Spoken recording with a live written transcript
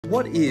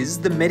What is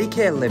the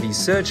Medicare Levy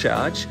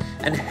Surcharge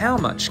and how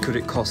much could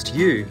it cost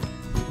you?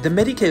 The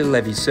Medicare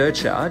Levy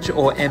Surcharge,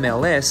 or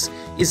MLS,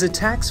 is a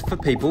tax for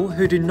people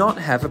who do not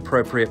have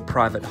appropriate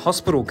private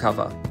hospital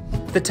cover.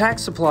 The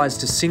tax applies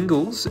to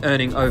singles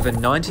earning over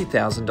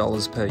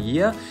 $90,000 per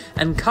year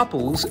and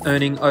couples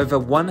earning over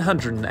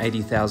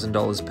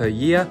 $180,000 per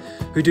year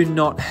who do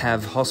not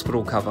have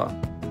hospital cover.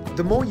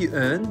 The more you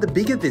earn, the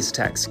bigger this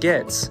tax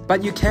gets,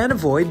 but you can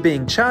avoid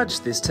being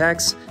charged this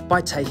tax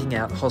by taking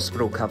out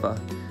hospital cover,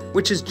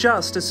 which is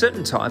just a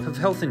certain type of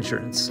health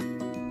insurance.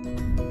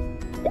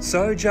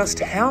 So just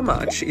how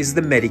much is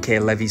the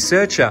Medicare Levy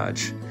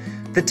Surcharge?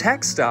 The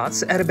tax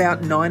starts at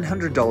about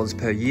 $900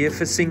 per year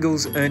for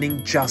singles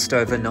earning just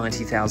over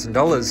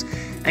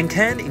 $90,000 and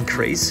can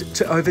increase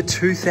to over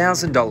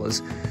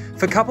 $2,000.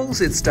 For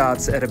couples, it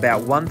starts at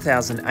about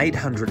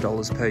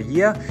 $1,800 per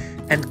year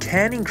and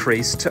can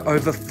increase to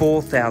over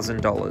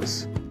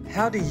 $4,000.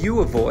 How do you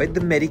avoid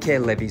the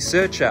Medicare Levy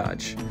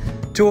Surcharge?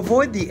 To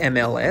avoid the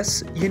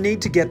MLS, you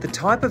need to get the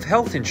type of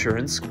health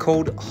insurance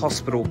called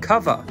hospital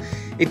cover.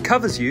 It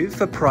covers you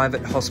for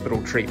private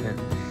hospital treatment.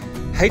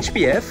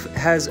 HBF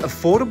has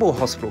affordable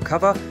hospital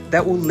cover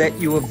that will let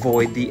you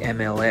avoid the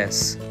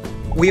MLS.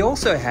 We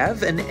also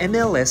have an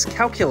MLS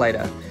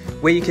calculator,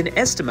 where you can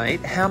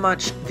estimate how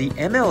much the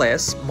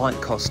MLS might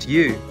cost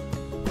you.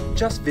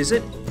 Just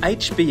visit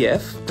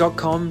hbf.com.au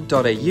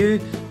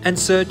and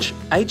search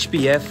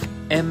HBF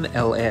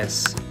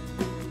MLS.